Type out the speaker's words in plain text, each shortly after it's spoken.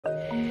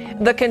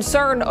The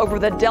concern over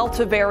the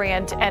Delta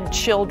variant and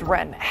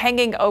children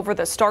hanging over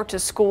the start to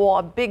school,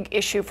 a big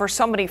issue for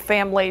so many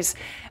families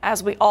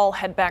as we all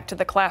head back to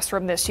the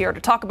classroom this year.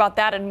 To talk about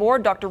that and more,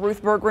 Dr.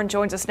 Ruth Berggren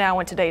joins us now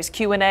in today's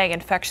Q&A,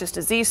 infectious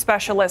disease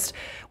specialist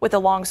with the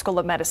Long School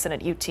of Medicine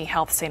at UT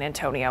Health San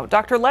Antonio.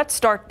 Doctor, let's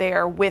start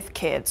there with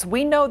kids.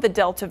 We know the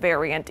Delta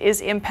variant is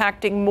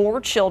impacting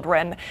more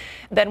children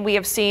than we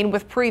have seen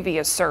with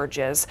previous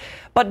surges,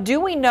 but do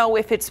we know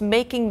if it's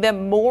making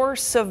them more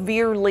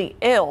severely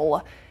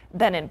ill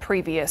than in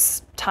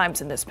previous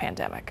times in this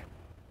pandemic?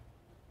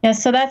 Yeah,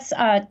 so that's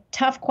a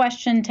tough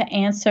question to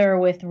answer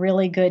with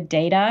really good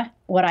data.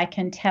 What I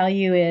can tell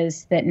you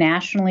is that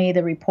nationally,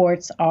 the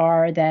reports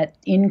are that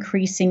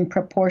increasing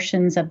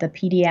proportions of the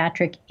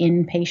pediatric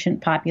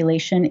inpatient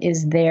population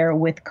is there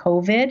with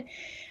COVID.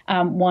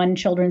 One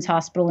children's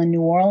hospital in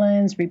New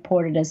Orleans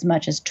reported as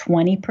much as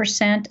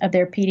 20% of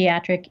their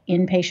pediatric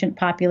inpatient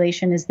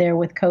population is there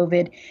with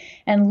COVID.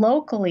 And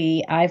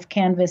locally, I've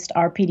canvassed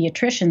our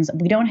pediatricians.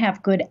 We don't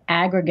have good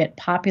aggregate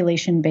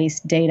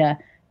population-based data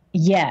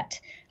yet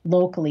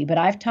locally, but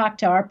I've talked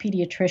to our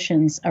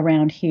pediatricians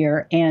around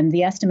here, and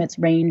the estimates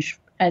range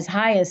as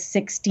high as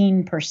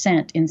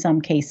 16% in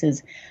some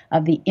cases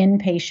of the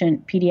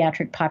inpatient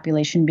pediatric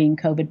population being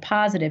COVID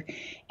positive.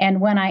 And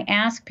when I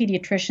ask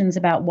pediatricians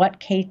about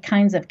what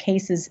kinds of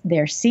cases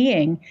they're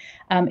seeing,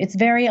 it's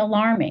very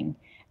alarming.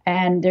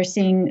 And they're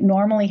seeing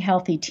normally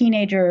healthy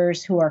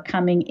teenagers who are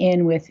coming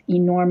in with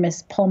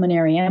enormous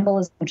pulmonary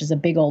embolism, which is a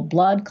big old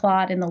blood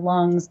clot in the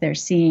lungs. They're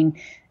seeing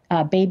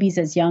babies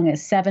as young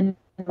as 7 months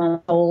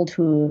old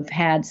who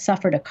have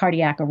suffered a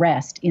cardiac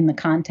arrest in the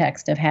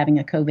context of having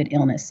a COVID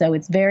illness. So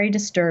it's very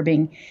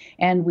disturbing,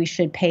 and we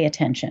should pay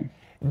attention.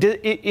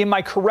 Am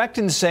I correct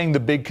in saying the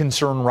big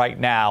concern right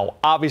now,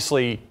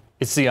 obviously,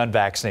 it's the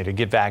unvaccinated,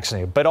 get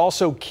vaccinated, but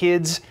also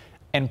kids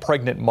and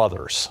pregnant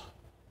mothers?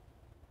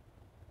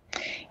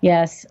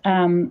 Yes.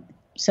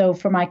 So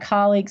for my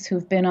colleagues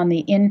who've been on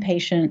the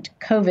inpatient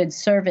COVID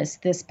service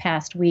this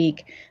past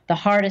week, the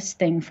hardest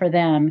thing for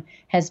them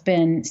has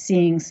been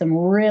seeing some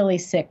really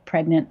sick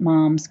pregnant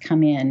moms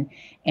come in.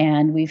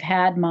 And we've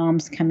had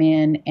moms come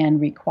in and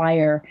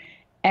require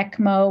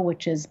ECMO,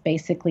 which is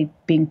basically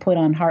being put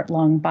on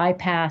heart-lung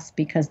bypass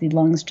because the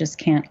lungs just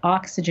can't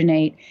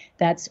oxygenate.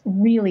 That's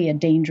really a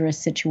dangerous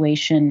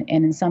situation.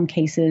 And in some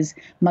cases,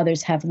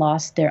 mothers have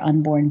lost their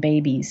unborn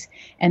babies.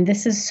 And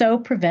this is so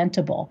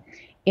preventable.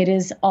 It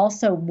is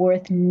also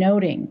worth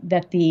noting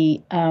that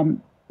the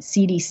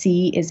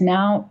CDC is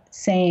now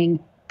saying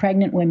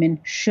pregnant women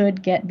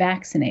should get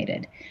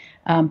vaccinated.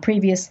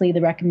 Previously, the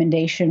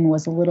recommendation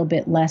was a little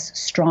bit less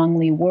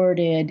strongly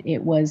worded.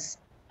 It was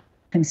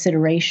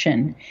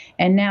consideration.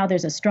 And now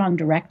there's a strong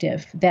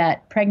directive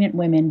that pregnant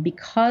women,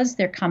 because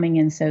they're coming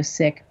in so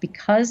sick,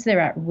 because they're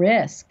at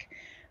risk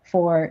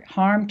for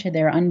harm to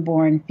their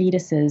unborn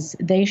fetuses,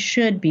 they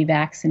should be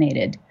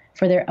vaccinated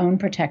for their own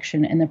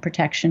protection and the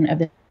protection of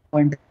their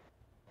unborn.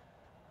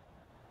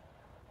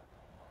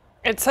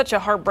 It's such a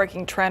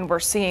heartbreaking trend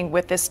we're seeing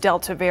with this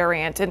Delta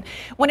variant. And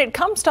when it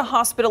comes to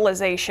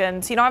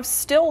hospitalizations, I've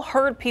still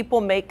heard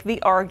people make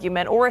the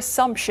argument or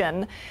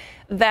assumption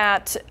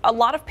that a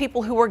lot of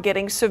people who are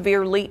getting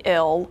severely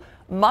ill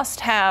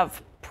must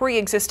have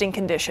pre-existing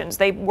conditions.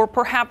 They were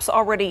perhaps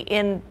already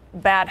in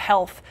bad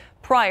health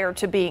prior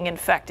to being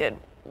infected.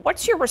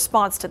 What's your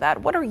response to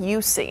that? What are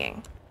you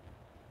seeing?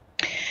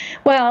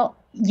 Well,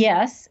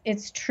 yes,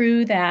 it's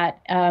true that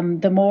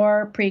the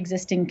more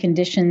pre-existing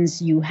conditions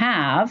you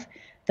have,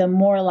 the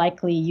more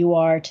likely you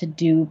are to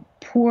do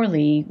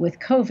poorly with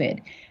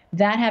COVID.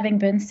 That having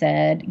been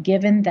said,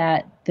 given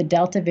that the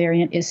Delta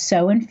variant is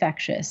so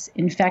infectious,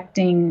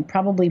 infecting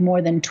probably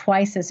more than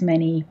twice as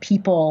many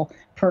people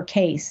per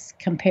case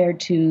compared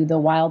to the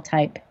wild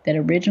type that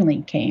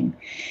originally came,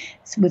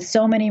 with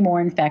so many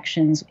more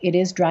infections, it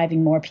is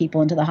driving more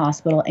people into the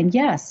hospital. And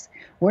yes,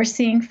 we're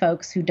seeing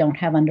folks who don't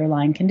have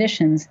underlying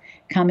conditions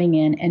coming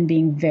in and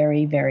being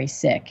very, very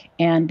sick.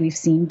 And we've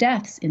seen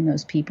deaths in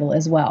those people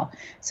as well.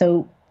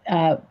 So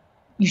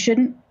you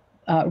shouldn't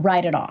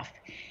write it off.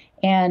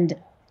 And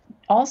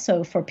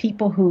also, for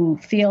people who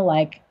feel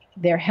like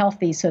they're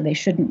healthy, so they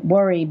shouldn't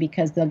worry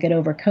because they'll get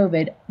over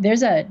COVID,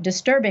 there's a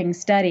disturbing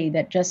study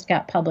that just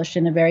got published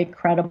in a very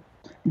credible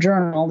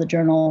journal, the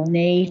journal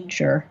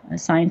Nature, a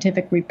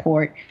scientific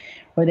report,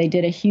 where they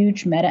did a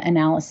huge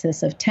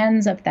meta-analysis of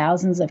tens of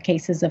thousands of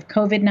cases of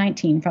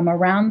COVID-19 from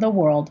around the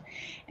world.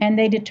 And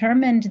they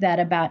determined that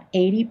about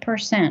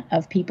 80%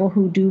 of people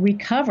who do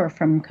recover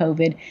from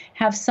COVID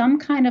have some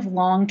kind of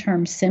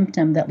long-term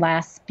symptom that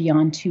lasts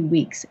beyond 2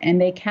 weeks. And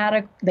they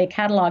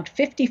cataloged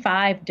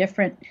 55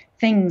 different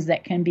things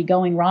that can be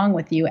going wrong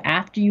with you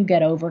after you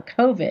get over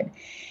COVID.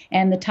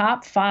 And the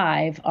top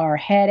 5 are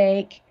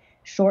headache,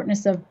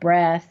 shortness of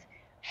breath,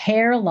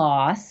 hair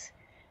loss,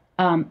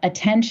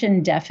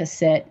 attention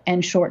deficit,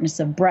 and shortness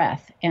of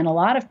breath. And a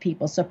lot of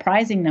people,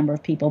 surprising number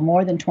of people,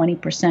 more than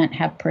 20%,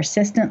 have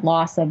persistent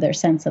loss of their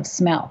sense of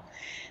smell.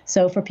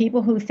 So for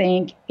people who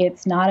think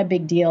it's not a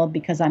big deal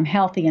because I'm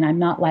healthy and I'm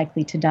not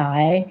likely to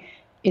die,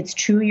 it's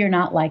true you're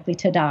not likely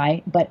to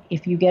die, but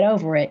if you get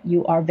over it,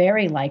 you are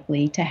very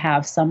likely to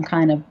have some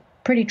kind of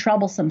pretty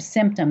troublesome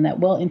symptom that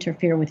will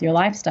interfere with your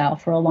lifestyle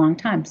for a long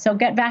time. So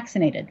get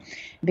vaccinated,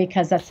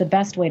 because that's the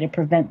best way to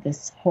prevent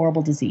this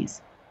horrible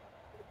disease.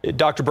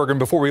 Dr. Berggren,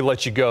 before we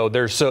let you go,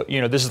 this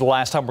is the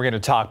last time we're going to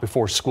talk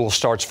before school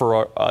starts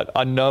for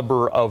a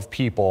number of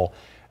people.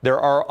 There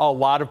are a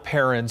lot of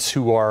parents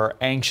who are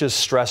anxious,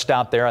 stressed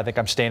out there. I think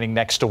I'm standing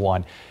next to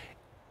one.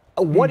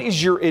 What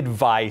is your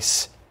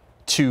advice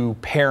to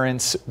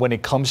parents when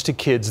it comes to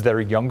kids that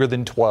are younger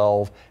than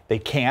 12? They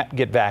can't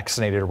get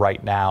vaccinated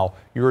right now.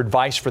 Your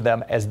advice for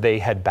them as they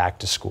head back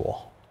to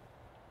school?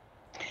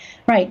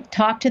 Right.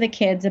 Talk to the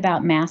kids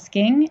about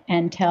masking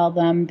and tell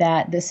them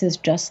that this is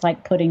just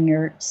like putting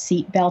your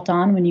seatbelt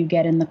on when you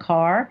get in the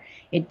car.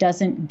 It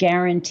doesn't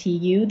guarantee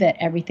you that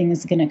everything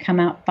is going to come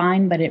out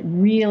fine, but it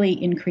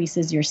really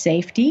increases your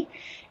safety.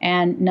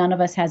 And none of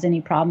us has any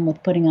problem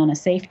with putting on a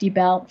safety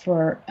belt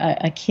for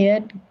a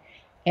kid.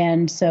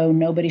 And so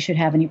nobody should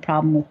have any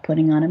problem with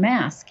putting on a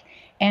mask.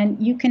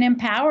 And you can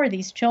empower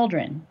these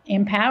children,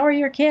 empower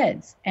your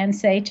kids, and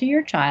say to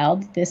your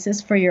child, this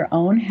is for your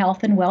own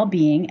health and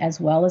well-being as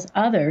well as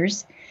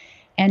others,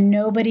 and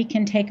nobody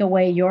can take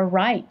away your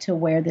right to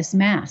wear this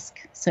mask.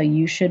 So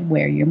you should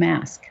wear your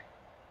mask.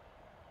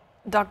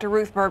 Dr.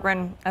 Ruth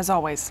Berggren, as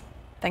always,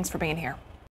 thanks for being here.